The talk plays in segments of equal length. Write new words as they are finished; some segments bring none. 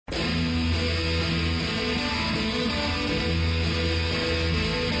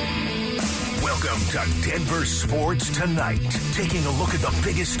Welcome to Denver Sports Tonight. Taking a look at the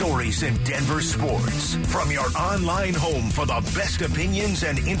biggest stories in Denver sports. From your online home for the best opinions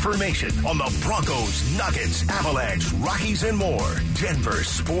and information on the Broncos, Nuggets, Avalanche, Rockies, and more.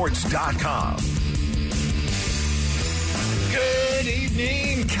 DenverSports.com. Good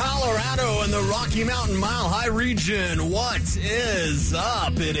evening, Colorado and the Rocky Mountain Mile High region. What is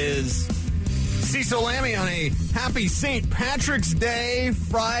up? It is Cecil Lammey on a happy St. Patrick's Day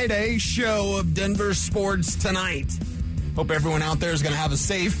Friday show of Denver Sports Tonight. Hope everyone out there is going to have a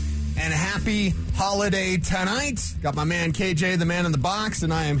safe and happy holiday tonight. Got my man KJ, the man in the box,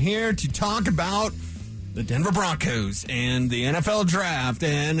 and I am here to talk about the Denver Broncos and the NFL Draft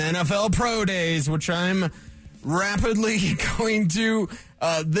and NFL Pro Days, which I'm rapidly going to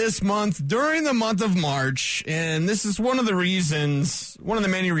this month, during the month of March. And this is one of the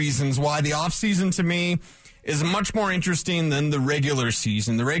many reasons why the offseason to me is much more interesting than the regular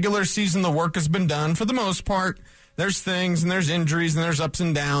season. The regular season, the work has been done for the most part. There's things and there's injuries and there's ups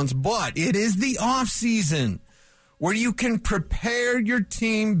and downs, but it is the offseason where you can prepare your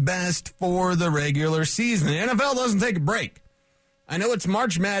team best for the regular season. The NFL doesn't take a break. I know it's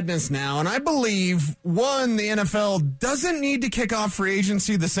March Madness now, and I believe, the NFL doesn't need to kick off free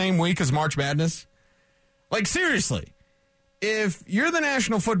agency the same week as March Madness. Like, seriously, if you're the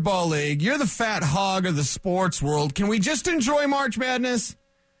National Football League, you're the fat hog of the sports world, can we just enjoy March Madness?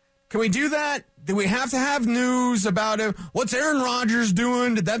 Can we do that? Do we have to have news about it? What's Aaron Rodgers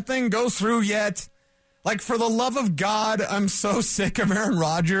doing? Did that thing go through yet? Like, for the love of God, I'm so sick of Aaron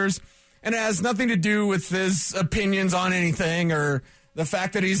Rodgers. And it has nothing to do with his opinions on anything or the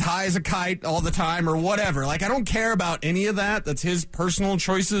fact that he's high as a kite all the time or whatever. Like, I don't care about any of that. That's his personal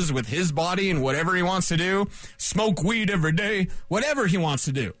choices with his body and whatever he wants to do. Smoke weed every day, whatever he wants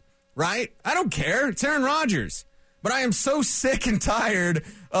to do, right? I don't care. It's Aaron Rodgers. But I am so sick and tired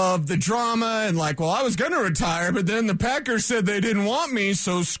of the drama and like, well, I was going to retire, but then the Packers said they didn't want me,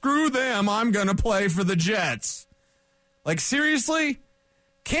 so screw them. I'm going to play for the Jets. Like, seriously?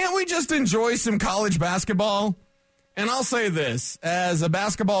 Can't we just enjoy some college basketball? And I'll say this, as a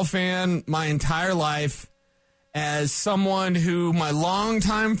basketball fan my entire life, as someone who my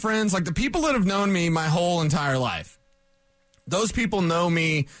longtime friends, like the people that have known me my whole entire life, those people know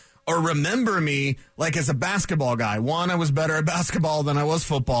me or remember me like as a basketball guy. One, I was better at basketball than I was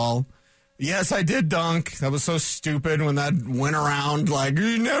football. Yes, I did dunk. That was so stupid when that went around like,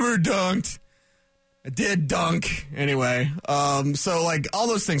 you never dunked. I did dunk anyway. So like all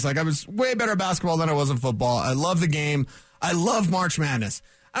those things, like I was way better at basketball than I was in football. I love the game. I love March Madness.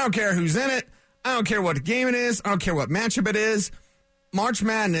 I don't care who's in it. I don't care what game it is. I don't care what matchup it is. March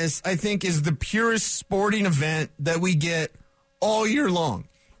Madness, I think, is the purest sporting event that we get all year long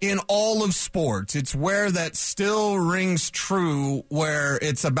in all of sports. It's where that still rings true, where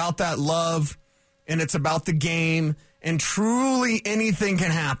it's about that love and it's about the game, and truly anything can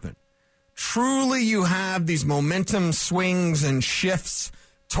happen. Truly, you have these momentum swings and shifts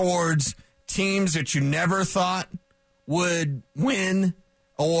towards teams that you never thought would win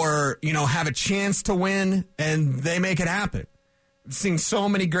or, have a chance to win, and they make it happen. I've seen so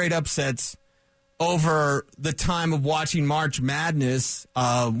many great upsets over the time of watching March Madness.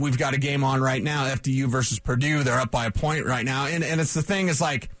 We've got a game on right now, FDU versus Purdue. They're up by a point right now. And it's the thing is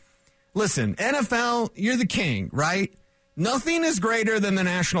like, listen, NFL, you're the king, right? Nothing is greater than the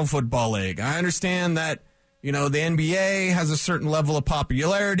National Football League. I understand that, the NBA has a certain level of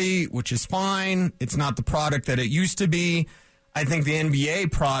popularity, which is fine. It's not the product that it used to be. I think the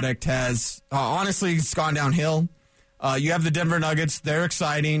NBA product has, honestly, it's gone downhill. You have the Denver Nuggets. They're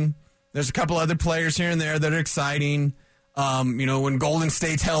exciting. There's a couple other players here and there that are exciting. When Golden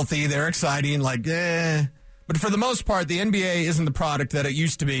State's healthy, they're exciting. But for the most part, the NBA isn't the product that it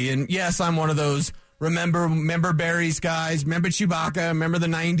used to be. And yes, I'm one of those Remember Barry's guys? Remember Chewbacca? Remember the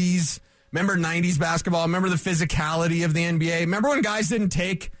 90s? Remember 90s basketball? Remember the physicality of the NBA? Remember when guys didn't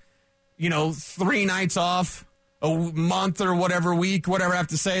take, 3 nights off a month or whatever week, whatever I have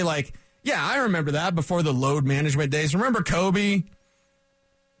to say? Like, yeah, I remember that before the load management days. Remember Kobe?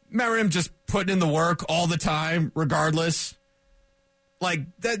 Remember him just putting in the work all the time, regardless? Like,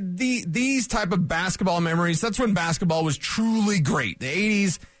 these type of basketball memories, that's when basketball was truly great. The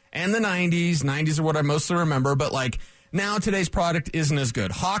 80s and the 90s. 90s are what I mostly remember, but like now today's product isn't as good.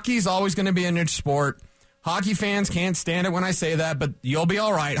 Hockey's always going to be a niche sport. Hockey fans can't stand it when I say that, but you'll be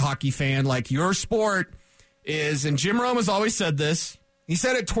all right, hockey fan. Like, your sport is, and Jim Rome has always said this. He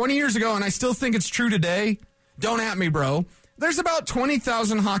said it 20 years ago, and I still think it's true today. Don't at me, bro. There's about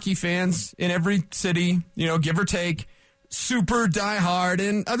 20,000 hockey fans in every city, give or take. Super diehard,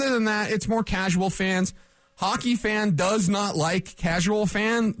 and other than that, it's more casual fans. Hockey fan does not like casual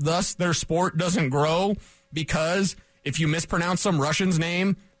fan, thus their sport doesn't grow because if you mispronounce some Russian's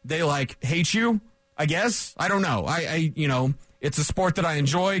name, they hate you, I guess. I don't know. I it's a sport that I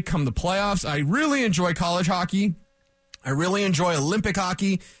enjoy come the playoffs. I really enjoy college hockey. I really enjoy Olympic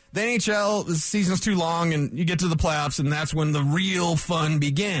hockey. The NHL, the season's too long and you get to the playoffs and that's when the real fun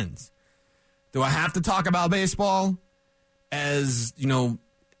begins. Do I have to talk about baseball? As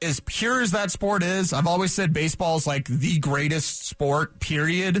pure as that sport is, I've always said baseball is the greatest sport,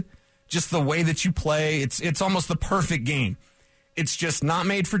 period. Just the way that you play, it's almost the perfect game. It's just not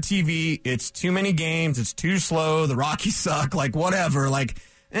made for TV. It's too many games. It's too slow. The Rockies suck. Whatever.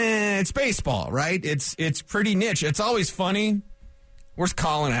 It's baseball, right? It's pretty niche. It's always funny. Where's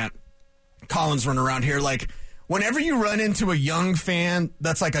Colin at? Colin's running around here. Whenever you run into a young fan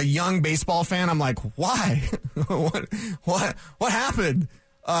that's a young baseball fan, I'm like, why? What happened?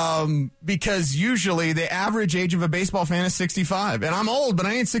 Because usually the average age of a baseball fan is 65. And I'm old, but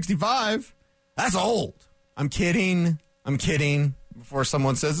I ain't 65. That's old. I'm kidding. Before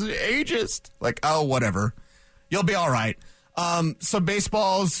someone says, ageist. Oh, whatever. You'll be all right. So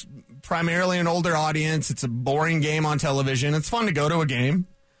baseball's primarily an older audience. It's a boring game on television. It's fun to go to a game.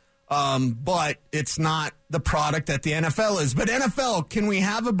 But it's not the product that the NFL is. But NFL, can we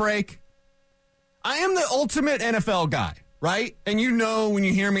have a break? I am the ultimate NFL guy, right? And when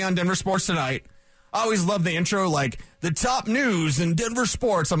you hear me on Denver Sports Tonight, I always love the intro, the top news in Denver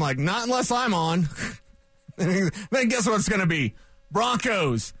sports. I'm like, not unless I'm on. Then guess what it's going to be?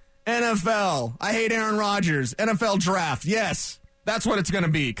 Broncos, NFL. I hate Aaron Rodgers. NFL draft. Yes, that's what it's going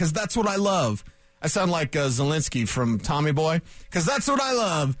to be because that's what I love. I sound like Zelensky from Tommy Boy because that's what I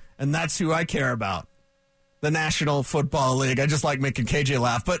love and that's who I care about. The National Football League. I just like making KJ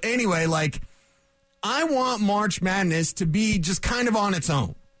laugh. But anyway, I want March Madness to be just kind of on its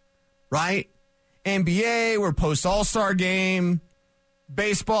own, right? NBA, we're post-All-Star game.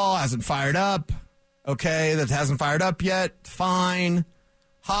 Baseball hasn't fired up. Okay, that hasn't fired up yet. Fine.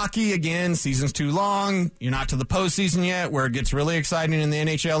 Hockey, again, season's too long. You're not to the postseason yet where it gets really exciting in the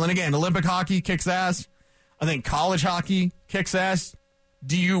NHL. And again, Olympic hockey kicks ass. I think college hockey kicks ass.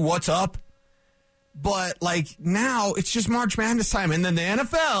 DU, what's up? But, now it's just March Madness time. And then the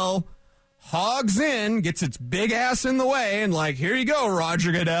NFL hogs in, gets its big ass in the way, and here you go,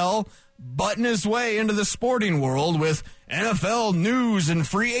 Roger Goodell, butting his way into the sporting world with NFL news and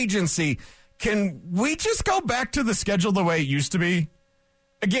free agency. Can we just go back to the schedule the way it used to be?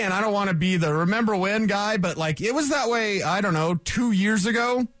 Again, I don't want to be the remember when guy, but it was that way, I don't know, 2 years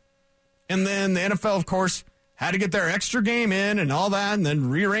ago. And then the NFL, of course, had to get their extra game in and all that, and then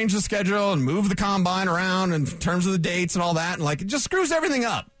rearrange the schedule and move the combine around in terms of the dates and all that. And it just screws everything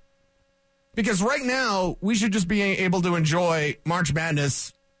up. Because right now, we should just be able to enjoy March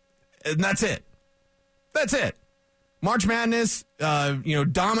Madness, and that's it. That's it. March Madness,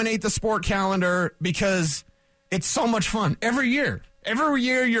 dominate the sport calendar because it's so much fun every year. Every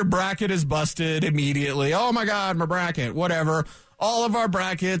year, your bracket is busted immediately. Oh, my God, my bracket, whatever. All of our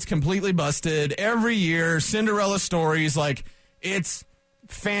brackets completely busted. Every year, Cinderella stories. It's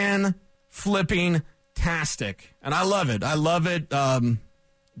fan-flipping-tastic. And I love it. I love it.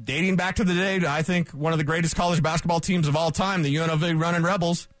 Dating back to the day, I think one of the greatest college basketball teams of all time, the UNLV Running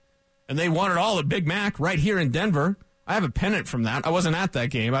Rebels. And they won it all at Big Mac right here in Denver. I have a pennant from that. I wasn't at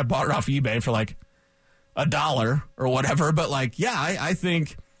that game. I bought it off eBay for $1 or whatever. But I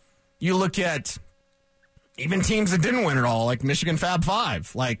think you look at even teams that didn't win it all, like Michigan Fab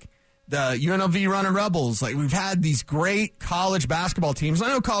Five, the UNLV Running Rebels. We've had these great college basketball teams. I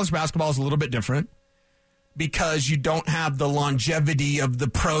know college basketball is a little bit different because you don't have the longevity of the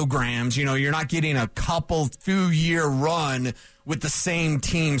programs. You're not getting a few year run with the same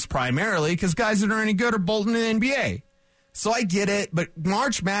teams primarily because guys that are any good are bolting in the NBA. So I get it, but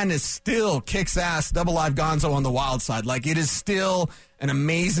March Madness still kicks ass. Double Live Gonzo on the wild side. It is still an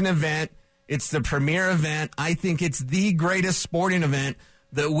amazing event. It's the premier event. I think it's the greatest sporting event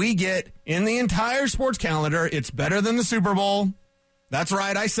that we get in the entire sports calendar. It's better than the Super Bowl. That's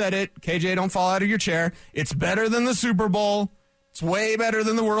right, I said it. KJ, don't fall out of your chair. It's better than the Super Bowl. It's way better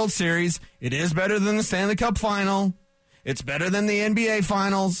than the World Series. It is better than the Stanley Cup Final. It's better than the NBA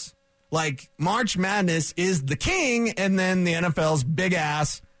Finals. March Madness is the king, and then the NFL's big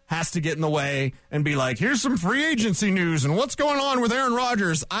ass has to get in the way and be here's some free agency news and what's going on with Aaron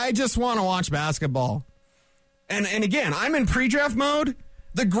Rodgers. I just want to watch basketball. And again, I'm in pre-draft mode.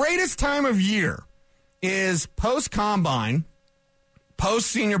 The greatest time of year is post-combine,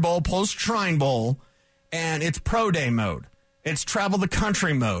 post-Senior Bowl, post-Shrine Bowl, and it's pro day mode. It's travel the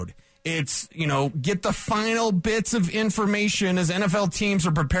country mode. It's, get the final bits of information as NFL teams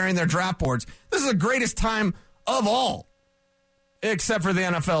are preparing their draft boards. This is the greatest time of all, except for the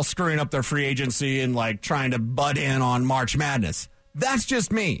NFL screwing up their free agency and, trying to butt in on March Madness. That's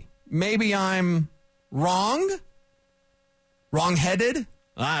just me. Maybe I'm wrong-headed?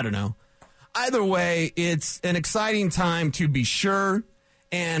 I don't know. Either way, it's an exciting time to be sure,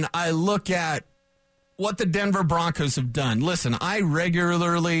 and I look at what the Denver Broncos have done. Listen,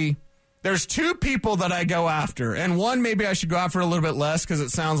 there's two people that I go after, and one maybe I should go after a little bit less because it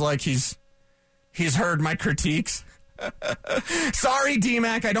sounds like he's heard my critiques. Sorry,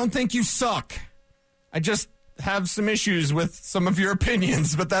 D-Mac, I don't think you suck. I just have some issues with some of your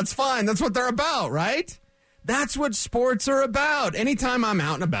opinions, but that's fine. That's what they're about, right? That's what sports are about. Anytime I'm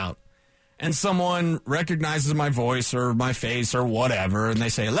out and about and someone recognizes my voice or my face or whatever, and they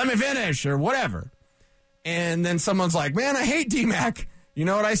say, let me finish or whatever, and then someone's like, man, I hate D-Mac. You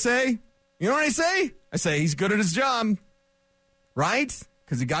know what I say? I say he's good at his job, right?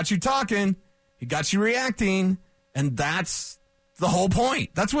 Because he got you talking. He got you reacting. And that's the whole point.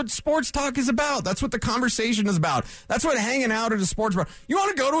 That's what sports talk is about. That's what the conversation is about. That's what hanging out at a sports bar. You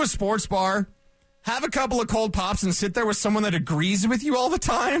want to go to a sports bar, have a couple of cold pops, and sit there with someone that agrees with you all the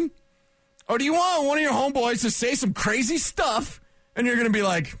time? Or do you want one of your homeboys to say some crazy stuff, and you're going to be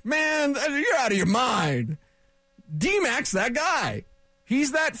like, man, you're out of your mind? D-Mac's that guy.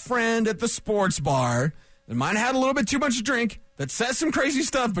 He's that friend at the sports bar that might have had a little bit too much to drink, that says some crazy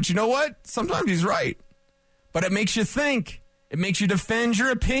stuff, but you know what? Sometimes he's right. But it makes you think. It makes you defend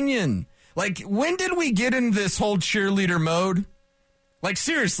your opinion. When did we get in this whole cheerleader mode?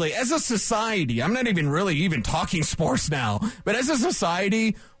 Seriously, as a society, I'm not even talking sports now, but as a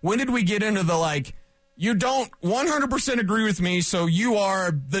society, when did we get into the, you don't 100% agree with me, so you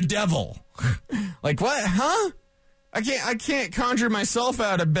are the devil? What? Huh? I can't conjure myself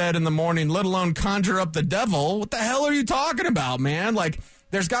out of bed in the morning, let alone conjure up the devil. What the hell are you talking about, man?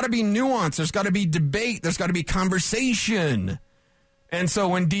 There's got to be nuance. There's got to be debate. There's got to be conversation. And so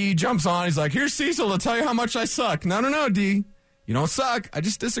when D jumps on, he's like, here's Cecil to tell you how much I suck. No, D. You don't suck. I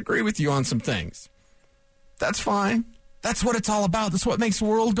just disagree with you on some things. That's fine. That's what it's all about. That's what makes the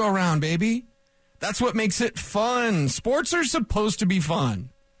world go around, baby. That's what makes it fun. Sports are supposed to be fun.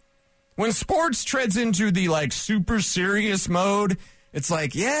 When sports treads into the, super serious mode, it's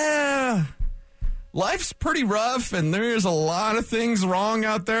yeah, life's pretty rough, and there's a lot of things wrong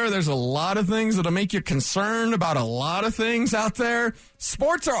out there. There's a lot of things that'll make you concerned about a lot of things out there.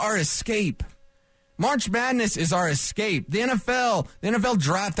 Sports are our escape. March Madness is our escape. The NFL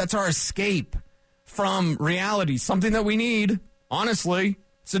draft, that's our escape from reality. Something that we need, honestly,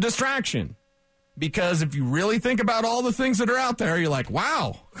 it's a distraction. Because if you really think about all the things that are out there, you're like,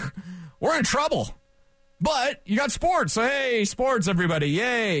 wow, we're in trouble. But you got sports. So, hey, sports, everybody.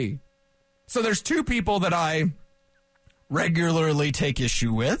 Yay. So there's two people that I regularly take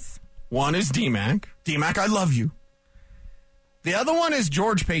issue with. One is D-Mac. D-Mac, I love you. The other one is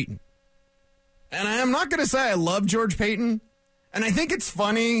George Paton. And I am not going to say I love George Paton. And I think it's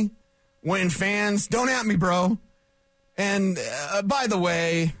funny when fans, don't at me, bro. And by the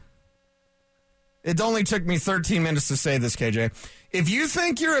way, it only took me 13 minutes to say this, KJ. If you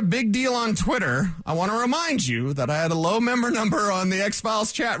think you're a big deal on Twitter, I want to remind you that I had a low member number on the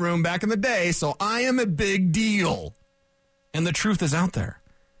X-Files chat room back in the day, so I am a big deal. And the truth is out there.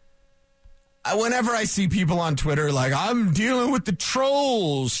 Whenever I see people on Twitter I'm dealing with the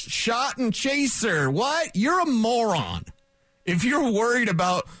trolls, shot and chaser. What? You're a moron. If you're worried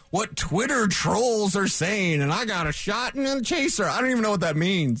about what Twitter trolls are saying, and I got a shot and a chaser, I don't even know what that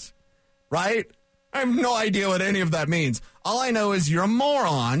means. Right? I have no idea what any of that means. All I know is you're a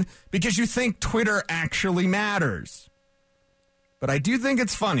moron because you think Twitter actually matters. But I do think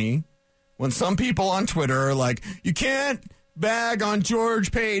it's funny when some people on Twitter are like, you can't bag on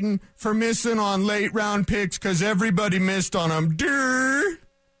George Paton for missing on late round picks because everybody missed on him. Durr.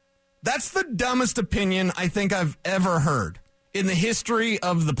 That's the dumbest opinion I think I've ever heard in the history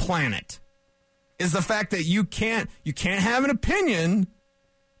of the planet, is the fact that you can't have an opinion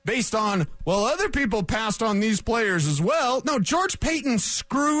based on, well, other people passed on these players as well. No, George Paton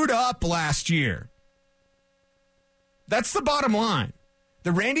screwed up last year. That's the bottom line.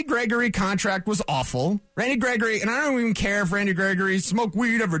 The Randy Gregory contract was awful. Randy Gregory, and I don't even care if Randy Gregory smoked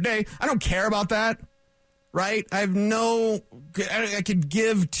weed every day. I don't care about that, right? I could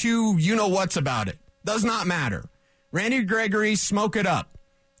give two you-know-whats about it. Does not matter. Randy Gregory, smoke it up.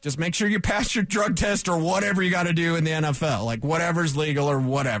 Just make sure you pass your drug test or whatever you got to do in the NFL, whatever's legal or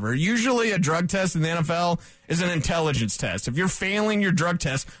whatever. Usually a drug test in the NFL is an intelligence test. If you're failing your drug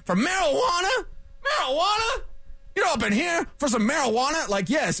test for marijuana, You're up in here for some marijuana? Like,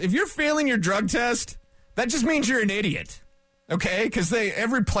 yes, if you're failing your drug test, that just means you're an idiot. Okay? Because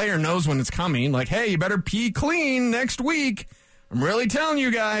every player knows when it's coming. Like, hey, you better pee clean next week. I'm really telling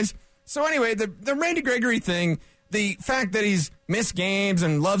you guys. So anyway, the Randy Gregory thing, the fact that he's missed games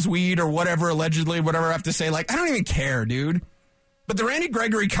and loves weed or whatever, allegedly, whatever I have to say, like, I don't even care, dude. But the Randy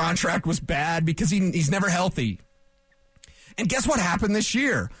Gregory contract was bad because he's never healthy. And guess what happened this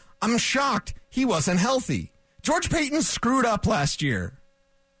year? I'm shocked he wasn't healthy. George Paton screwed up last year.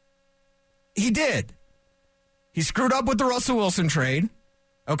 He did. He screwed up with the Russell Wilson trade.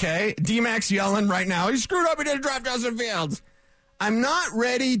 Okay? D-Max yelling right now. He screwed up. He didn't draft Justin Fields. I'm not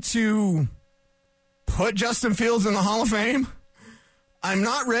ready to put Justin Fields in the Hall of Fame. I'm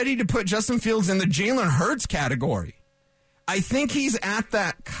not ready to put Justin Fields in the Jalen Hurts category. I think he's at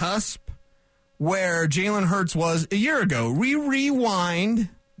that cusp where Jalen Hurts was a year ago. We rewind,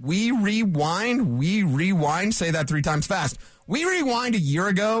 say that 3 times fast. We rewind a year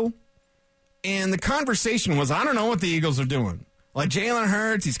ago, and the conversation was, I don't know what the Eagles are doing. Like, Jalen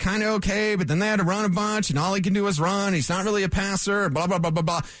Hurts, he's kind of okay, but then they had to run a bunch, and all he can do is run. He's not really a passer, blah, blah, blah, blah,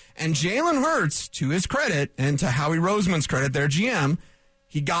 blah. And Jalen Hurts, to his credit, and to Howie Roseman's credit, their GM,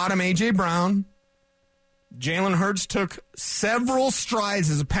 he got him A.J. Brown. Jalen Hurts took several strides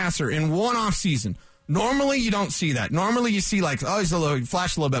as a passer in one offseason. Normally, you don't see that. Normally, you see like, oh, he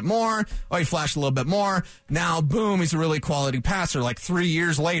flashed a little bit more. Oh, he flashed a little bit more. Now, boom, he's a really quality passer like 3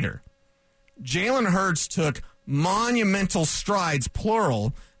 years later. Jalen Hurts took monumental strides,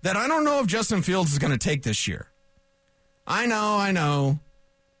 plural, that I don't know if Justin Fields is going to take this year. I know.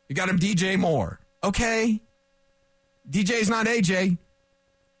 You got him DJ Moore. Okay. DJ's not AJ.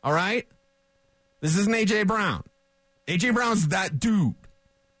 All right? This isn't A.J. Brown. A.J. Brown's that dude.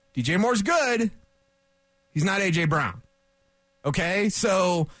 DJ Moore's good. He's not A.J. Brown. Okay?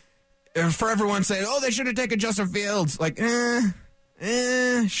 So, for everyone saying, oh, they should have taken Justin Fields. Like,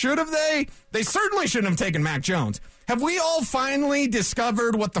 should have they? They certainly shouldn't have taken Mac Jones. Have we all finally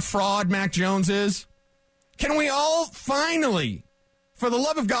discovered what the fraud Mac Jones is? Can we all finally, for the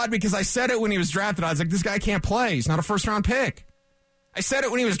love of God, because I said it when he was drafted, I was like, this guy can't play. He's not a first-round pick. I said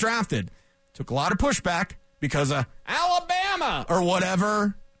it when he was drafted. Took a lot of pushback because of Alabama or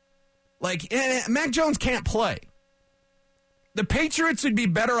whatever. Like, Mac Jones can't play. The Patriots would be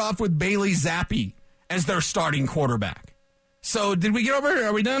better off with Bailey Zappi as their starting quarterback. So, did we get over here?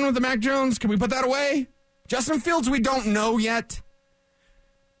 Are we done with the Mac Jones? Can we put that away? Justin Fields, we don't know yet.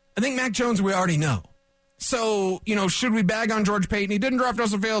 I think Mac Jones, we already know. So, should we bag on George Paton? He didn't draft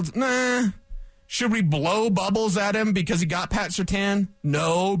Justin Fields. Nah. Should we blow bubbles at him because he got Pat Surtain?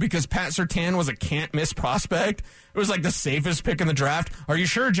 No, because Pat Surtain was a can't-miss prospect. It was like the safest pick in the draft. Are you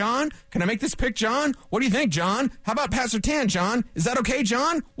sure, John? Can I make this pick, John? What do you think, John? How about Pat Surtain, John? Is that okay,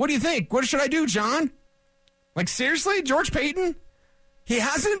 John? What do you think? What should I do, John? Like, seriously, George Paton? He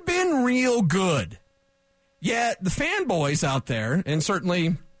hasn't been real good. Yet the fanboys out there, and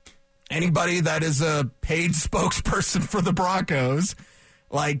certainly anybody that is a paid spokesperson for the Broncos,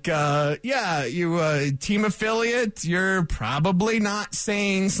 like, you team affiliate, you're probably not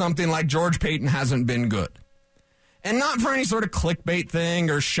saying something like George Paton hasn't been good. And not for any sort of clickbait thing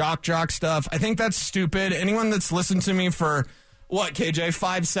or shock jock stuff. I think that's stupid. Anyone that's listened to me for, what, KJ,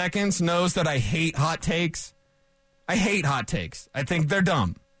 5 seconds knows that I hate hot takes. I hate hot takes. I think they're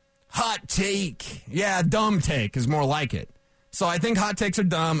dumb. Hot take. Yeah, dumb take is more like it. So I think hot takes are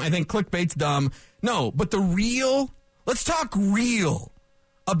dumb. I think clickbait's dumb. No, but let's talk real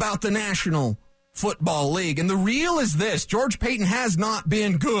about the National Football League. And the real is this. George Paton has not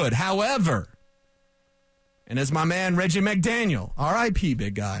been good. However, and as my man Reggie McDaniel, R.I.P.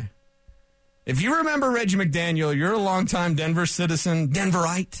 big guy. If you remember Reggie McDaniel, you're a longtime Denver citizen,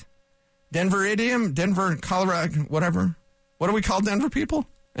 Denverite, Denver idiom, Denver, Colorado, whatever. What do we call Denver people?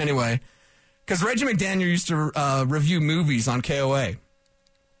 Anyway, because Reggie McDaniel used to review movies on KOA.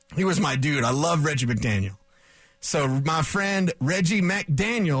 He was my dude. I love Reggie McDaniel. So my friend Reggie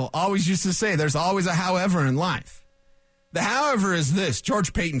McDaniel always used to say there's always a however in life. The however is this.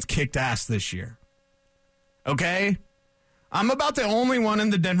 George Paton's kicked ass this year. Okay? I'm about the only one in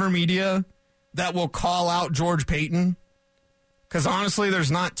the Denver media that will call out George Paton. Because honestly,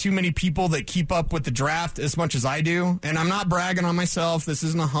 there's not too many people that keep up with the draft as much as I do. And I'm not bragging on myself. This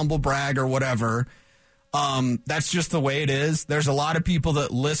isn't a humble brag or whatever. That's just the way it is. There's a lot of people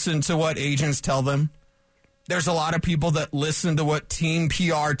that listen to what agents tell them. There's a lot of people that listen to what Team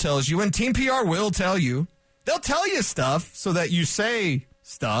PR tells you. And Team PR will tell you. They'll tell you stuff so that you say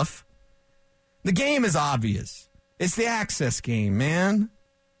stuff. The game is obvious. It's the access game, man.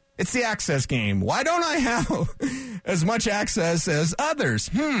 It's the access game. Why don't I have as much access as others?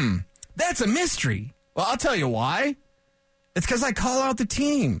 That's a mystery. Well, I'll tell you why. It's because I call out the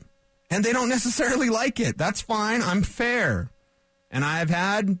team, and they don't necessarily like it. That's fine. I'm fair. And I've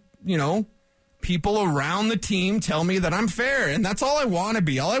had, people around the team tell me that I'm fair, and that's all I want to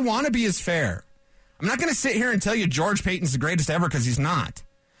be. All I want to be is fair. I'm not going to sit here and tell you George Paton's the greatest ever because he's not.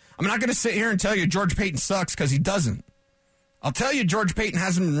 I'm not going to sit here and tell you George Paton sucks because he doesn't. I'll tell you George Paton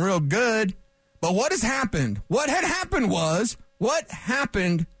hasn't been real good, but what has happened? What had happened was, what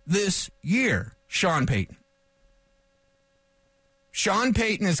happened this year? Sean Payton. Sean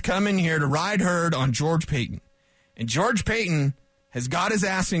Payton has come in here to ride herd on George Paton. And George Paton has got his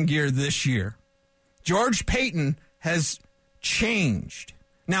ass in gear this year. George Paton has changed.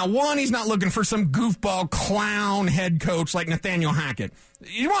 Now, one, he's not looking for some goofball clown head coach like Nathaniel Hackett.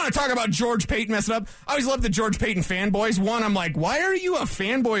 You want to talk about George Paton messing up? I always love the George Paton fanboys. One, I'm like, why are you a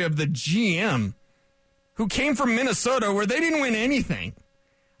fanboy of the GM who came from Minnesota where they didn't win anything?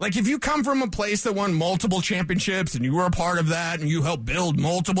 Like, if you come from a place that won multiple championships and you were a part of that and you helped build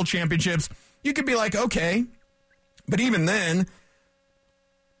multiple championships, you could be like, okay. But even then,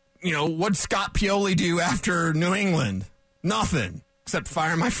 what'd Scott Pioli do after New England? Nothing. Except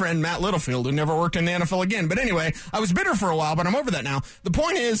fire my friend Matt Littlefield, who never worked in the NFL again. But anyway, I was bitter for a while, but I'm over that now. The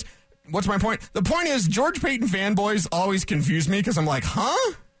point is, what's my point? The point is, George Paton fanboys always confuse me because I'm like,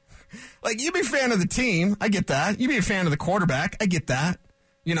 huh? Like, you be a fan of the team. I get that. You be a fan of the quarterback. I get that.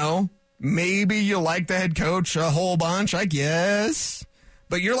 Maybe you like the head coach a whole bunch, I guess.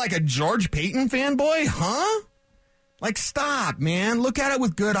 But you're like a George Paton fanboy, huh? Like, stop, man. Look at it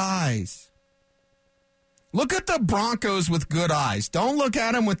with good eyes. Look at the Broncos with good eyes. Don't look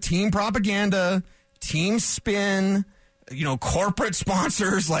at them with team propaganda, team spin, corporate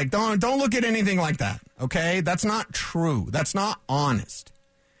sponsors. Like, don't look at anything like that, okay? That's not true. That's not honest.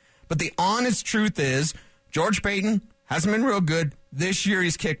 But the honest truth is, George Paton hasn't been real good. This year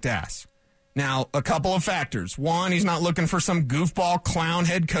he's kicked ass. Now, a couple of factors. One, he's not looking for some goofball clown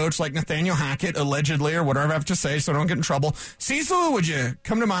head coach like Nathaniel Hackett, allegedly, or whatever I have to say so I don't get in trouble. Cecil, would you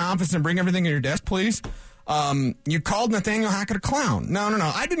come to my office and bring everything in your desk, please? You called Nathaniel Hackett a clown. No.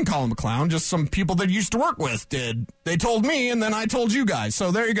 I didn't call him a clown. Just some people that used to work with did. They told me, and then I told you guys.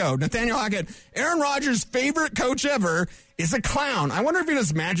 So there you go. Nathaniel Hackett, Aaron Rodgers' favorite coach ever, is a clown. I wonder if he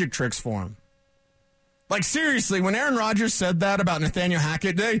does magic tricks for him. Like, seriously, when Aaron Rodgers said that about Nathaniel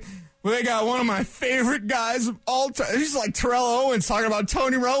Hackett, they got one of my favorite guys of all time. He's like Terrell Owens talking about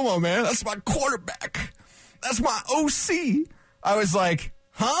Tony Romo, man. That's my quarterback. That's my OC. I was like,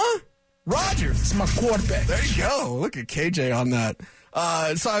 huh? Rodgers. It's my quarterback. There you go. Look at KJ on that.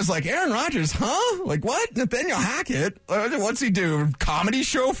 So I was like, Aaron Rodgers, huh? Like, what? Nathaniel Hackett? What's he do? Comedy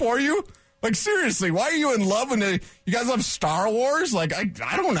show for you? Like, seriously, why are you in love with it? You guys love Star Wars? Like,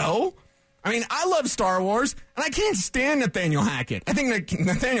 I don't know. I mean, I love Star Wars, and I can't stand Nathaniel Hackett. I think that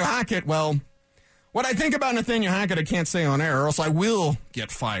Nathaniel Hackett, well, what I think about Nathaniel Hackett I can't say on air, or else I will get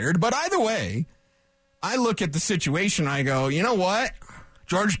fired. But either way, I look at the situation, I go, you know what?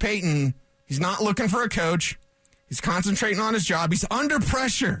 George Paton, he's not looking for a coach. He's concentrating on his job. He's under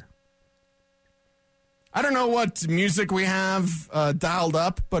pressure. I don't know what music we have dialed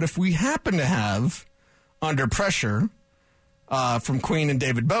up, but if we happen to have Under Pressure from Queen and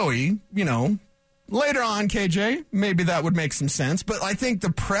David Bowie, later on, KJ, maybe that would make some sense. But I think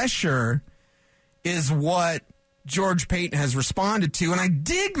the pressure is what George Paton has responded to, and I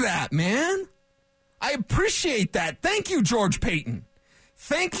dig that, man. I appreciate that. Thank you, George Paton.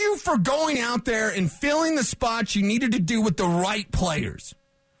 Thank you for going out there and filling the spots you needed to do with the right players.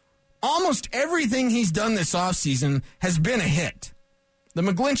 Almost everything he's done this offseason has been a hit. The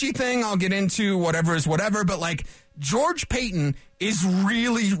McGlinchey thing, I'll get into, whatever is whatever, but like George Paton is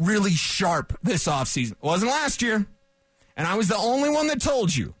really, really sharp this offseason. It wasn't last year, and I was the only one that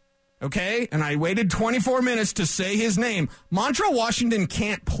told you, okay? And I waited 24 minutes to say his name. Montrell Washington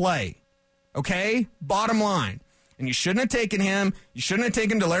can't play, okay? Bottom line. And you shouldn't have taken him. You shouldn't have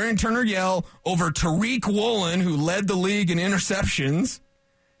taken Delarian Turner-Yell over Tariq Woolen, who led the league in interceptions.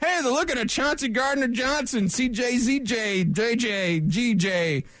 Hey, they're looking at Chauncey Gardner-Johnson, CJ, ZJ, JJ,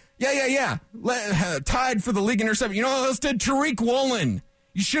 GJ. Yeah. Tied for the league interception. You know what else did? Tariq Woolen.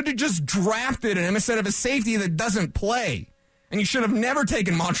 You should have just drafted him instead of a safety that doesn't play. And you should have never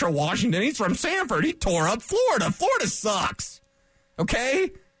taken Montrell Washington. He's from Sanford. He tore up Florida. Florida sucks. Okay?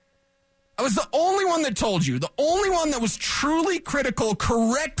 I was the only one that told you, the only one that was truly critical,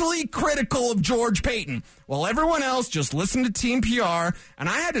 correctly critical of George Paton. While everyone else just listened to Team PR, and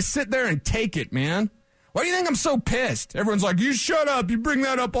I had to sit there and take it, man. Why do you think I'm so pissed? Everyone's like, you shut up. You bring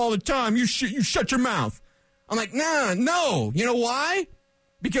that up all the time. You shut your mouth. I'm like, no. You know why?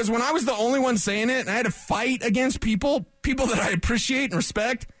 Because when I was the only one saying it, and I had to fight against people that I appreciate and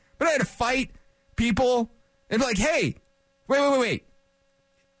respect, but I had to fight people, they'd be like, hey, wait.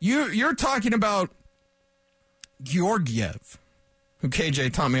 You're talking about Georgiev, who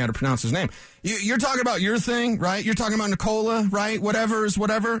KJ taught me how to pronounce his name. You're talking about your thing, right? You're talking about Nikola, right? Whatever is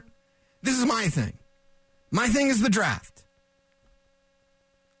whatever. This is my thing. My thing is the draft.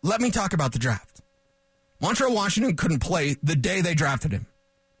 Let me talk about the draft. Montreal Washington couldn't play the day they drafted him.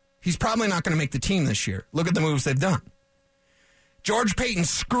 He's probably not going to make the team this year. Look at the moves they've done. George Paton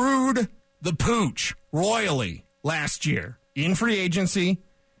screwed the pooch royally last year in free agency,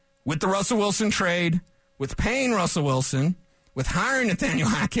 with the Russell Wilson trade, with paying Russell Wilson, with hiring Nathaniel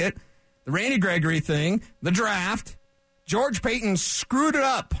Hackett, the Randy Gregory thing, the draft. George Paton screwed it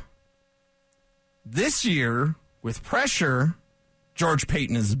up. This year, with pressure, George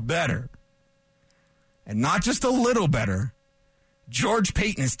Paton is better. And not just a little better. George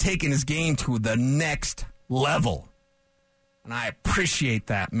Paton has taken his game to the next level. And I appreciate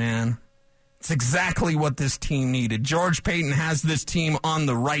that, man. It's exactly what this team needed. George Paton has this team on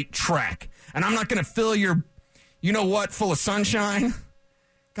the right track. And I'm not going to fill your, full of sunshine.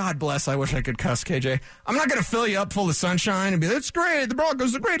 God bless, I wish I could cuss, KJ. I'm not going to fill you up full of sunshine and be, that's great, the Broncos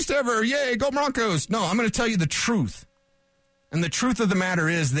are the greatest ever, yay, go Broncos. No, I'm going to tell you the truth. And the truth of the matter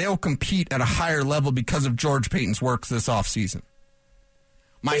is they'll compete at a higher level because of George Paton's work this offseason.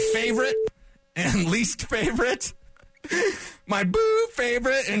 My favorite and least favorite, my boo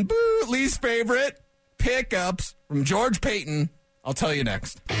favorite and boo least favorite pickups from George Paton, I'll tell you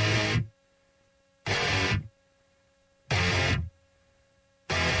next.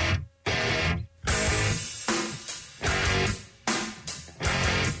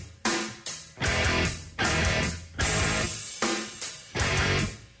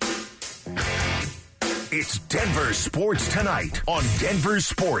 It's Denver Sports Tonight on Denver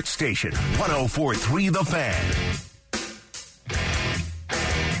Sports Station 104.3 The Fan.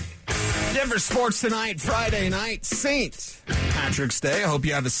 Denver Sports Tonight, Friday night, St. Patrick's Day. I hope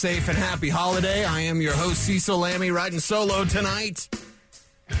you have a safe and happy holiday. I am your host, Cecil Lammy, riding solo tonight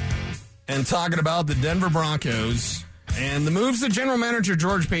and talking about the Denver Broncos and the moves that General Manager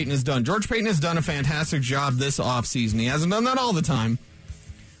George Paton has done. George Paton has done a fantastic job this offseason. He hasn't done that all the time.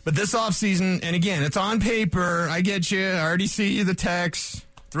 But this offseason, and again, it's on paper. I get you. I already see the text.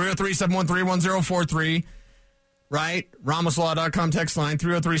 303-713-1043. Right? RamosLaw.com text line.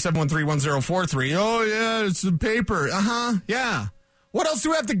 303-713-1043. Oh, yeah, it's the paper. Uh-huh. Yeah. What else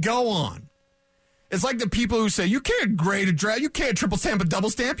do we have to go on? It's like the people who say, you can't grade a draft. You can't triple stamp a double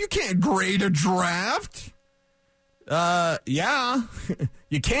stamp. You can't grade a draft. Yeah.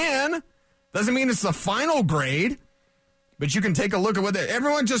 You can. Doesn't mean it's the final grade. But you can take a look at what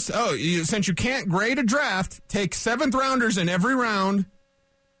everyone just, since you can't grade a draft, take seventh rounders in every round,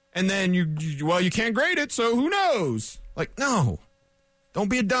 and then you can't grade it, so who knows? Like, no, don't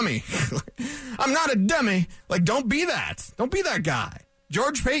be a dummy. I'm not a dummy. Like, don't be that. Don't be that guy.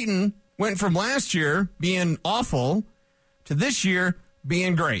 George Paton went from last year being awful to this year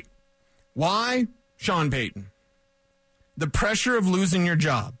being great. Why? Sean Payton. The pressure of losing your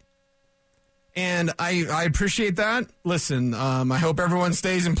job. And I appreciate that. Listen, I hope everyone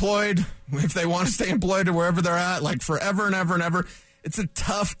stays employed if they want to stay employed or wherever they're at, like forever and ever and ever. It's a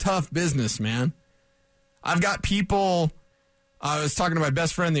tough, tough business, man. I've got people, I was talking to my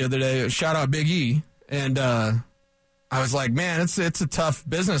best friend the other day, shout out Big E, and I was like, man, it's a tough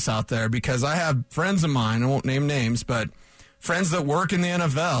business out there because I have friends of mine, I won't name names, but friends that work in the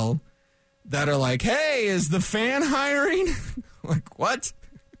NFL that are like, hey, is the Fan hiring? Like, what?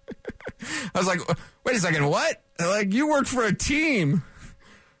 I was like, wait a second, what? Like, you work for a team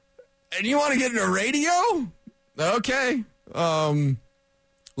and you want to get into radio? Okay.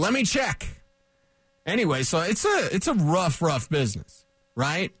 Let me check. Anyway, so it's a rough business,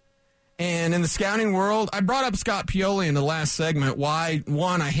 right? And in the scouting world, I brought up Scott Pioli in the last segment. Why?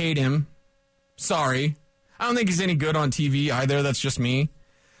 One, I hate him. Sorry. I don't think he's any good on TV either. That's just me.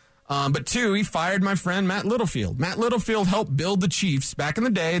 But two, he fired my friend Matt Littlefield. Matt Littlefield helped build the Chiefs back in the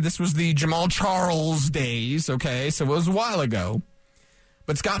day. This was the Jamal Charles days, okay? So it was a while ago.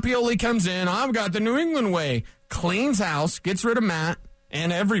 But Scott Pioli comes in, I've got the New England way, cleans house, gets rid of Matt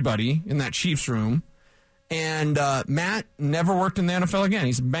and everybody in that Chiefs room. And Matt never worked in the NFL again.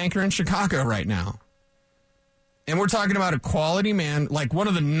 He's a banker in Chicago right now. And we're talking about a quality man, like one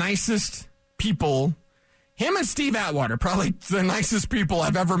of the nicest people. Him and Steve Atwater, probably the nicest people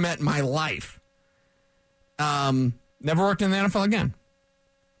I've ever met in my life. Never worked in the NFL again.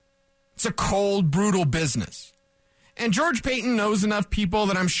 It's a cold, brutal business. And George Paton knows enough people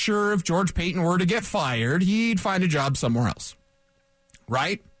that I'm sure if George Paton were to get fired, he'd find a job somewhere else.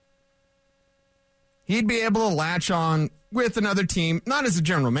 Right? he'd be able to latch on with another team, not as a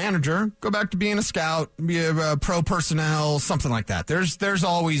general manager, go back to being a scout, be a pro personnel, something like that. There's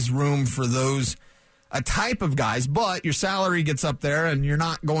always room for those a type of guys, but your salary gets up there and you're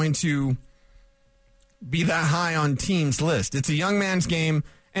not going to be that high on teams' list. It's a young man's game.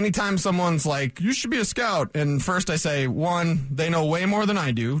 Anytime someone's like, you should be a scout, and first I say, one, they know way more than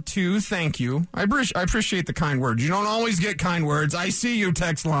I do. Two, thank you. I appreciate the kind words. You don't always get kind words. I see you,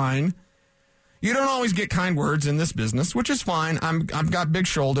 text line. You don't always get kind words in this business, which is fine. I've got big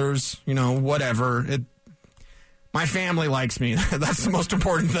shoulders, whatever. My family likes me. That's the most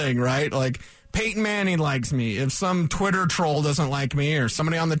important thing, right? Like, Peyton Manning likes me. If some Twitter troll doesn't like me or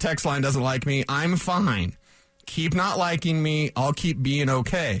somebody on the text line doesn't like me, I'm fine. Keep not liking me. I'll keep being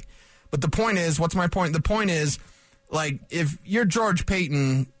okay. But the point is, what's my point? The point is, like, if you're George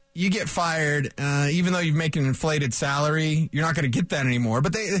Paton, you get fired, even though you make an inflated salary, you're not going to get that anymore.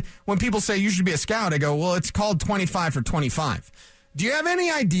 But when people say you should be a scout, I go, well, it's called 25 for 25. Do you have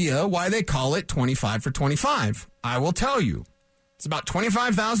any idea why they call it 25 for 25? I will tell you. It's about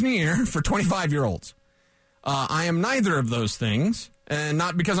 $25,000 a year for 25-year-olds. I am neither of those things, and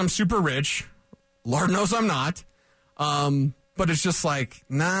not because I'm super rich. Lord knows I'm not. But it's just like,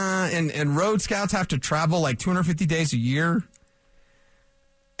 nah. And road scouts have to travel like 250 days a year.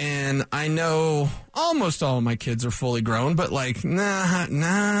 And I know almost all of my kids are fully grown, but like,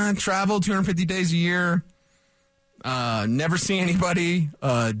 nah, travel 250 days a year. Never see anybody.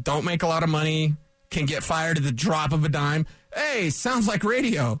 Don't make a lot of money. Can get fired at the drop of a dime. Hey, sounds like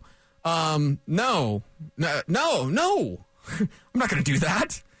radio. No. I'm not going to do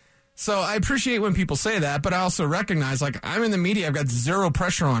that. So I appreciate when people say that, but I also recognize, like, I'm in the media. I've got zero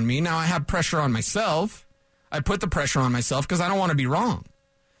pressure on me. Now I have pressure on myself. I put the pressure on myself because I don't want to be wrong.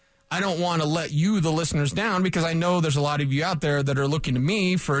 I don't want to let you, the listeners, down because I know there's a lot of you out there that are looking to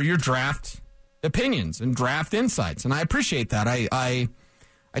me for your draft opinions and draft insights, and I appreciate that. I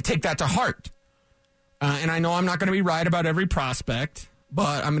take that to heart. And I know I'm not going to be right about every prospect,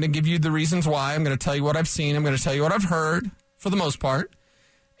 but I'm going to give you the reasons why. I'm going to tell you what I've seen. I'm going to tell you what I've heard for the most part.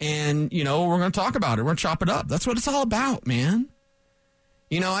 And, we're going to talk about it. We're going to chop it up. That's what it's all about, man.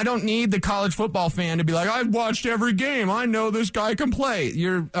 I don't need the college football fan to be like, I've watched every game. I know this guy can play.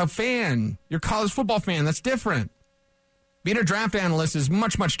 You're a fan. You're a college football fan. That's different. Being a draft analyst is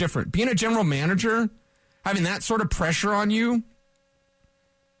much, much different. Being a general manager, having that sort of pressure on you,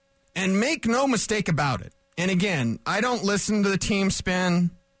 and make no mistake about it. And again, I don't listen to the team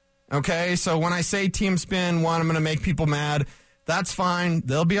spin, okay? So when I say team spin, I'm going to make people mad. That's fine.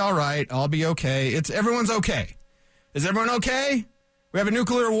 They'll be all right. I'll be okay. Everyone's okay. Is everyone okay? We have a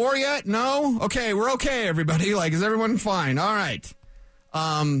nuclear war yet? No? Okay, we're okay, everybody. Like, is everyone fine? All right.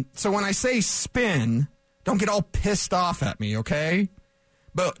 So when I say spin, don't get all pissed off at me, okay?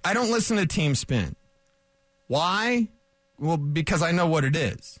 But I don't listen to team spin. Why? Well, because I know what it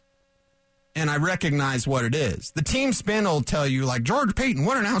is. And I recognize what it is. The team spin will tell you, like, George Paton,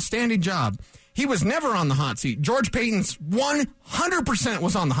 what an outstanding job. He was never on the hot seat. George Paton's 100%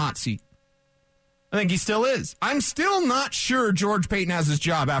 was on the hot seat. I think he still is. I'm still not sure George Paton has his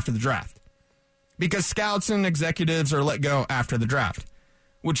job after the draft because scouts and executives are let go after the draft,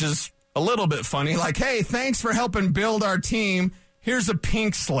 which is a little bit funny. Like, hey, thanks for helping build our team. Here's a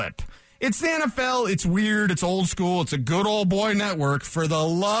pink slip. It's the NFL. It's weird. It's old school. It's a good old boy network. For the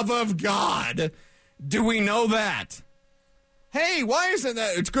love of God, do we know that? Hey, why isn't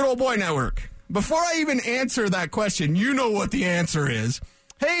that? It's good old boy network. Before I even answer that question, you know what the answer is.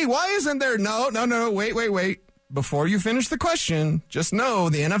 Hey, why isn't there? No, wait. Before you finish the question, just know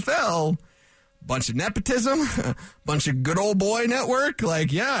the NFL, bunch of nepotism, bunch of good old boy network.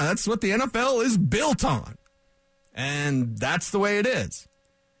 Like, yeah, that's what the NFL is built on. And that's the way it is.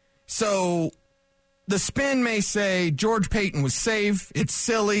 So the spin may say George Paton was safe. It's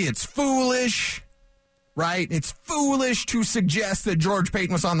silly. It's foolish, right? It's foolish to suggest that George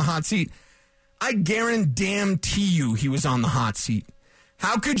Paton was on the hot seat. I guarantee you he was on the hot seat.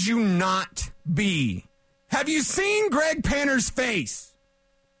 How could you not be? Have you seen Greg Penner's face?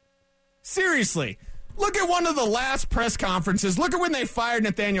 Seriously, look at one of the last press conferences. Look at when they fired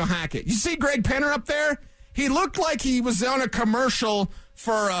Nathaniel Hackett. You see Greg Penner up there? He looked like he was on a commercial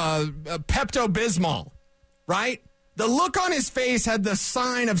for Pepto-Bismol, right? The look on his face had the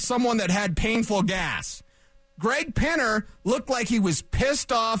sign of someone that had painful gas. Greg Penner looked like he was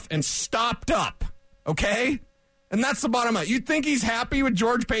pissed off and stopped up, okay? And that's the bottom line. You think he's happy with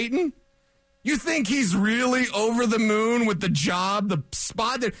George Paton? You think he's really over the moon with the job, the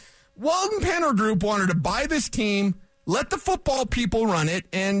spot that Walton Penner Group wanted to buy this team, let the football people run it,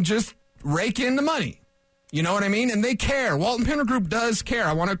 and just rake in the money. You know what I mean? And they care. Walton Penner Group does care.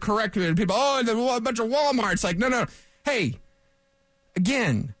 I want to correct people. Oh, there's a bunch of Walmarts. Like, no. Hey,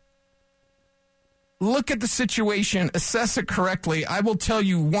 again, look at the situation, assess it correctly. I will tell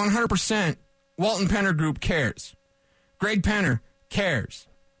you 100% Walton Penner Group cares. Greg Penner cares.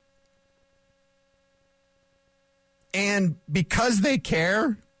 And because they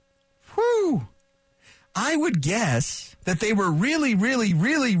care, I would guess that they were really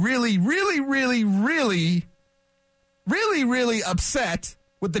upset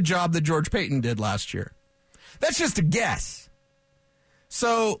with the job that George Paton did last year. That's just a guess.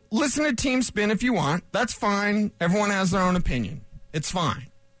 So listen to Team Spin if you want. That's fine. Everyone has their own opinion. It's fine.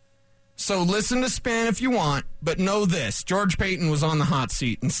 So listen to Spin if you want, but know this. George Paton was on the hot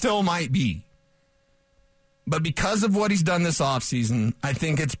seat and still might be. But because of what he's done this offseason, I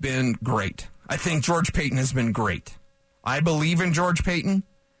think it's been great. I think George Paton has been great. I believe in George Paton.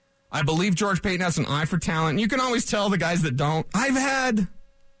 I believe George Paton has an eye for talent. You can always tell the guys that don't. I've had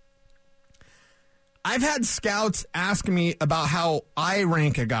scouts ask me about how I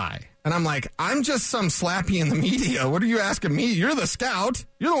rank a guy. And I'm like, I'm just some slappy in the media. What are you asking me? You're the scout.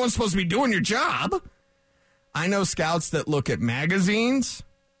 You're the one supposed to be doing your job. I know scouts that look at magazines.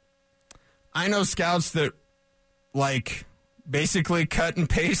 I know scouts that, like, basically cut and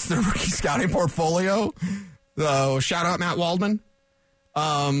paste the rookie scouting portfolio. Shout out Matt Waldman.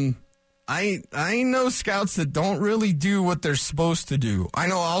 I know scouts that don't really do what they're supposed to do. I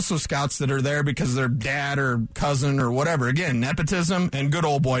know also scouts that are there because their dad or cousin or whatever. Again, nepotism and good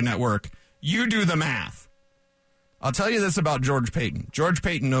old boy network. You do the math. I'll tell you this about George Paton. George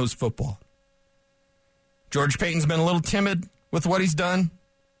Paton knows football. George Paton's been a little timid with what he's done.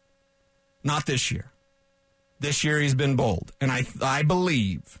 Not this year. This year he's been bold. And I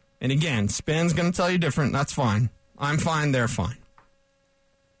believe, and again, Spin's going to tell you different. That's fine. I'm fine. They're fine.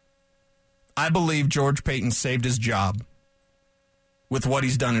 I believe George Paton saved his job with what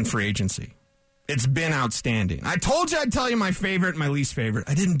he's done in free agency. It's been outstanding. I told you I'd tell you my favorite and my least favorite.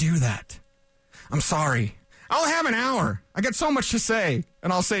 I didn't do that. I'm sorry. I'll have an hour. I got so much to say,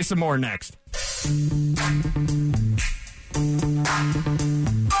 and I'll say some more next.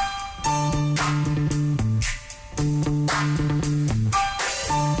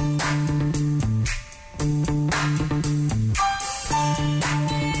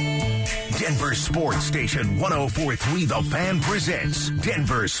 Denver Sports Station 104.3 The Fan presents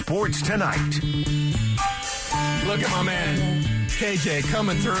Denver Sports Tonight. Look at my man, KJ,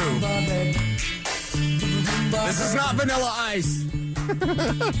 coming through. This is not Vanilla Ice.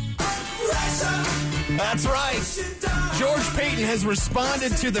 That's right. George Paton has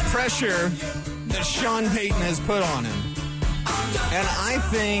responded to the pressure that Sean Payton has put on him. And I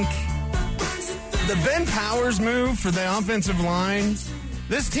think the Ben Powers move for the offensive line,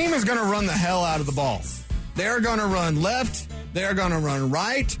 this team is going to run the hell out of the ball. They're going to run left. They're going to run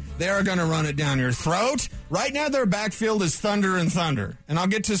right. They're going to run it down your throat. Right now, their backfield is thunder and thunder. And I'll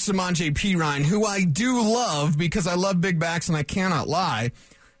get to Samaje Perine, who I do love because I love big backs and I cannot lie.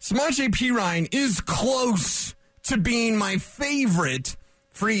 Samaje Perine is close to being my favorite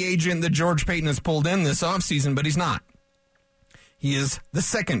free agent that George Paton has pulled in this offseason, but he's not. He is the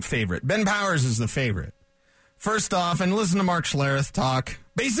second favorite. Ben Powers is the favorite. First off, and listen to Mark Schlereth talk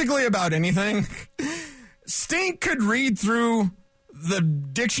basically about anything. Stink could read through the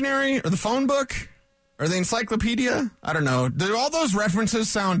dictionary or the phone book or the encyclopedia. I don't know. Do all those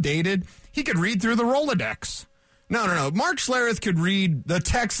references sound dated? He could read through the Rolodex. No. Mark Schlereth could read the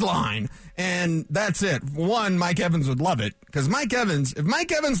text line, and that's it. One, Mike Evans would love it, because if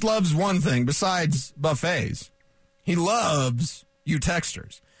Mike Evans loves one thing besides buffets, he loves you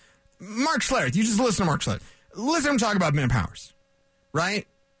texters. Mark Schlereth, you just listen to Mark Schlereth. Listen to him talk about Ben Powers, right?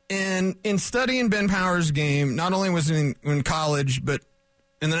 And in studying Ben Powers' game, not only was it in college, but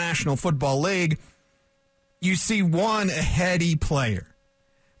in the National Football League, you see a heady player.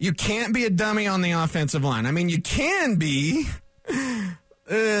 You can't be a dummy on the offensive line. I mean, you can be,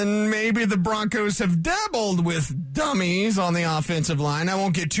 and maybe the Broncos have dabbled with dummies on the offensive line. I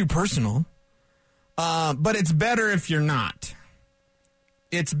won't get too personal, but it's better if you're not.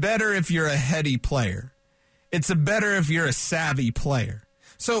 It's better if you're a heady player. It's better if you're a savvy player.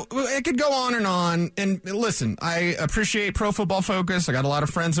 So it could go on. And listen, I appreciate Pro Football Focus. I got a lot of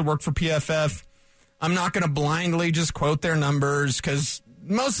friends that work for PFF. I'm not going to blindly just quote their numbers because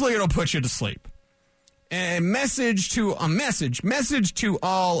mostly it'll put you to sleep. A message to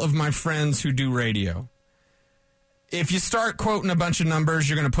all of my friends who do radio. If you start quoting a bunch of numbers,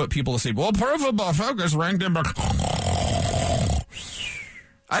 you're going to put people to sleep. Well, Pro Football Focus ranked him.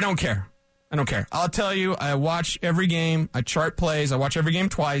 I don't care. I'll tell you, I watch every game. I chart plays. I watch every game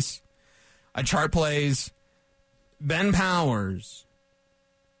twice. I chart plays. Ben Powers,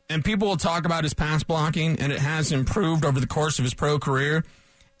 and people will talk about his pass blocking, and it has improved over the course of his pro career.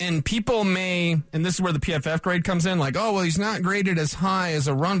 And people may, and this is where the PFF grade comes in, like, oh, well, he's not graded as high as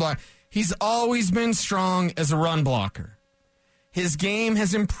a run blocker. He's always been strong as a run blocker. His game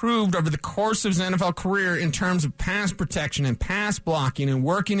has improved over the course of his NFL career in terms of pass protection and pass blocking and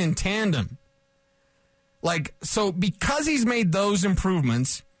working in tandem. Like, so because he's made those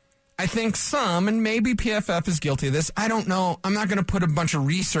improvements, I think some, and maybe PFF is guilty of this, I don't know. I'm not going to put a bunch of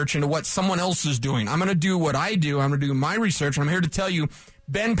research into what someone else is doing. I'm going to do what I do. I'm going to do my research, and I'm here to tell you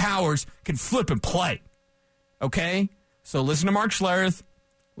Ben Powers can flip and play. Okay? So listen to Mark Schlereth.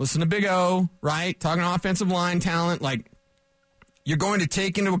 Listen to Big O, right? Talking offensive line talent. Like, you're going to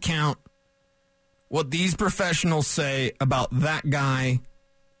take into account what these professionals say about that guy.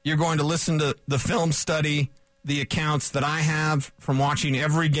 You're going to listen to the film study, the accounts that I have from watching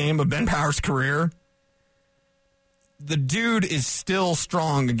every game of Ben Powers' career. The dude is still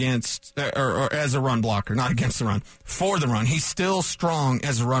strong against, or as a run blocker, not against the run, for the run. He's still strong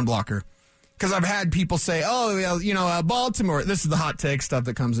as a run blocker. Because I've had people say, oh, well, you know, Baltimore. This is the hot take stuff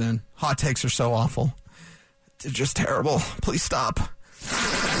that comes in. Hot takes are so awful. They're just terrible. Please stop.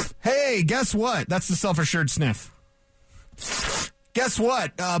 Hey, guess what? That's the self-assured sniff. Guess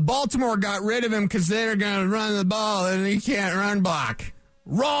what? Baltimore got rid of him because they're going to run the ball and he can't run block.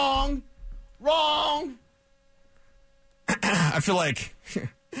 Wrong. I feel like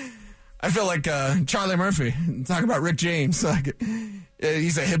Charlie Murphy talking about Rick James. Like,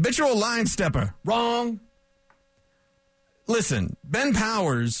 he's a habitual line stepper. Wrong. Listen, Ben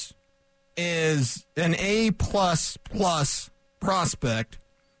Powers is an A++ prospect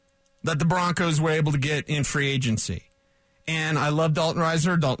that the Broncos were able to get in free agency. And I love Dalton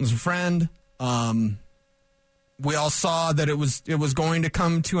Risner. Dalton's a friend. We all saw that it was going to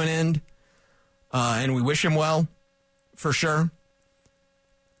come to an end, and we wish him well, for sure.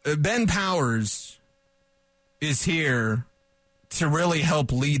 Ben Powers is here to really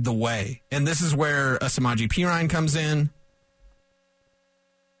help lead the way. And this is where Samaje Perine comes in.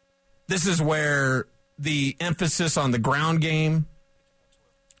 This is where the emphasis on the ground game,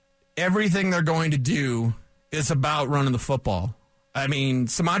 everything they're going to do is about running the football. I mean,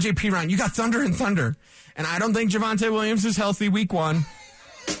 Samaje Perine, you got thunder and thunder. And I don't think Javonte Williams is healthy week 1.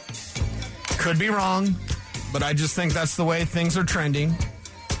 Could be wrong, but I just think that's the way things are trending.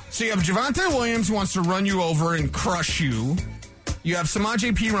 So you have Javonte Williams who wants to run you over and crush you. You have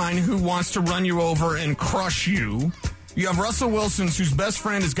Samaje Perine who wants to run you over and crush you. You have Russell Wilson, whose best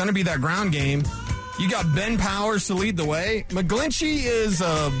friend is going to be that ground game. You got Ben Powers to lead the way. McGlinchey is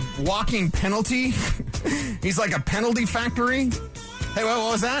a walking penalty. He's like a penalty factory. Hey,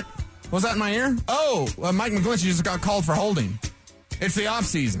 what was that? What was that in my ear? Oh, Mike McGlinchey just got called for holding. It's the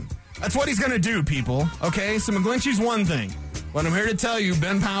offseason. That's what he's going to do, people. Okay, so McGlinchey's one thing. But I'm here to tell you,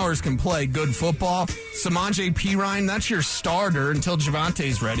 Ben Powers can play good football. Samaje Perine, that's your starter until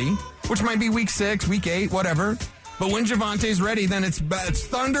Javonte's ready, which might be week 6, week 8, whatever. But when Javonte's ready, then it's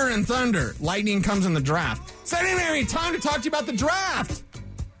thunder and thunder. Lightning comes in the draft. So I didn't have any time to talk to you about the draft.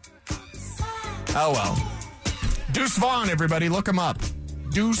 Oh, well. Deuce Vaughn, everybody. Look him up.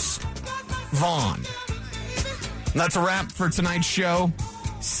 Deuce Vaughn. And that's a wrap for tonight's show.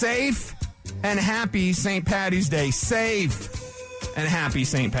 Safe and happy St. Paddy's Day. Safe and happy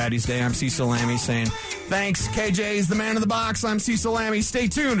St. Paddy's Day. I'm Cecil Lammey saying thanks. KJ is the man of the box. I'm Cecil Lammey. Stay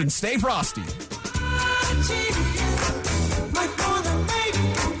tuned and stay frosty.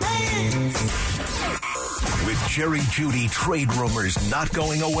 With Jerry Jeudy trade rumors not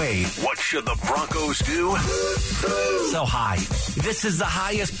going away, what should the Broncos do? Sell high. This is the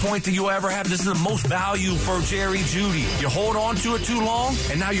highest point that you'll ever have. This is the most value for Jerry Jeudy. You hold on to it too long,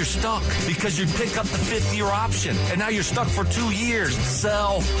 and now you're stuck because you pick up the 5th-year option, and now you're stuck for 2 years.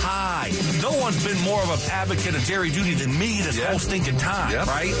 Sell high. No one's been more of an advocate of Jerry Jeudy than me this whole stinking time,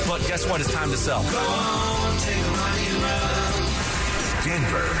 right? But guess what? It's time to sell. Go on, take money and run.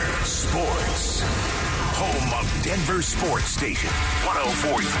 Denver Sports. Home of Denver Sports Station.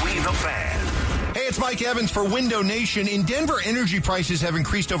 104.3 The Fan. Hey, it's Mike Evans for Window Nation. In Denver, energy prices have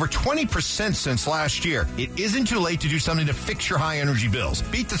increased over 20% since last year. It isn't too late to do something to fix your high energy bills.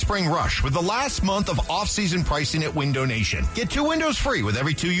 Beat the spring rush with the last month of off-season pricing at Window Nation. Get 2 windows free with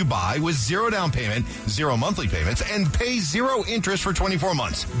every 2 you buy with 0 down payment, 0 monthly payments, and pay 0 interest for 24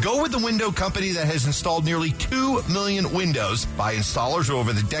 months. Go with the window company that has installed nearly 2 million windows by installers with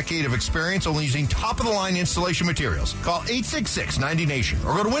over the decade of experience only using top-of-the-line installation materials. Call 866-90NATION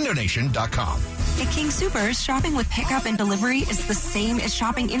or go to windownation.com. At King Soopers, shopping with pickup and delivery is the same as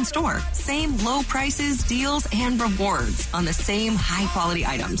shopping in-store. Same low prices, deals, and rewards on the same high-quality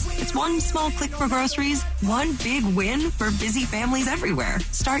items. It's one small click for groceries, one big win for busy families everywhere.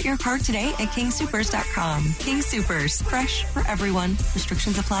 Start your cart today at kingsoopers.com. King Soopers, fresh for everyone.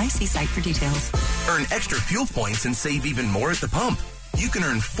 Restrictions apply. See site for details. Earn extra fuel points and save even more at the pump. You can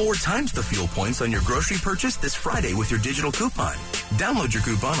earn 4 times the fuel points on your grocery purchase this Friday with your digital coupon. Download your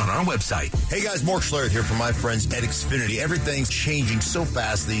coupon on our website. Hey guys, Mark Schlereth here from my friends at Xfinity. Everything's changing so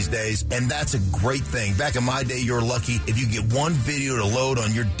fast these days, and that's a great thing. Back in my day, you were lucky if you get one video to load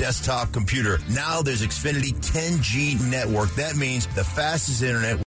on your desktop computer. Now there's Xfinity 10G network. That means the fastest internet